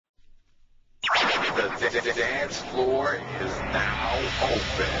The dance floor is now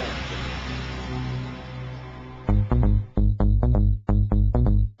open.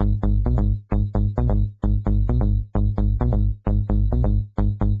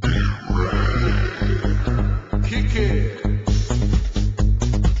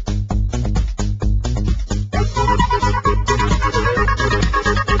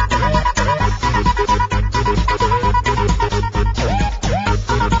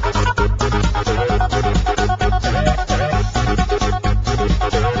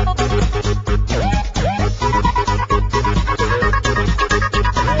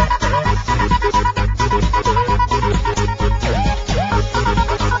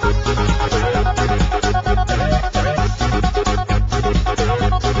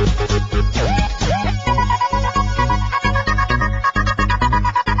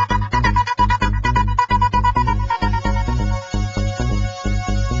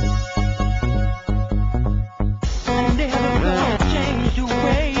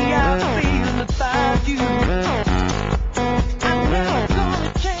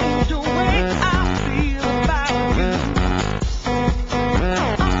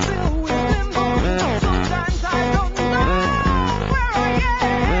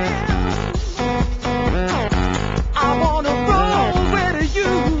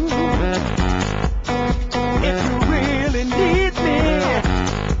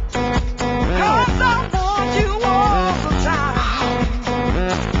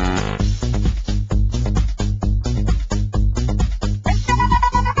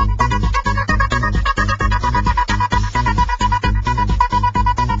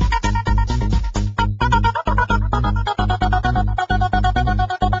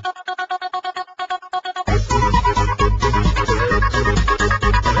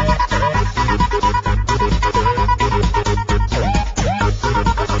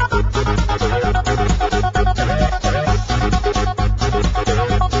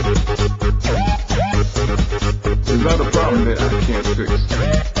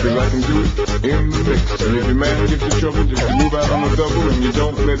 Cause I can do it in the mix. And if your man gets in trouble, just move out on the double and you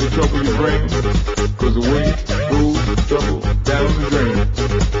don't let it trouble your brain. Cause away goes trouble down the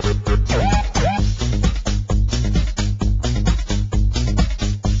drain.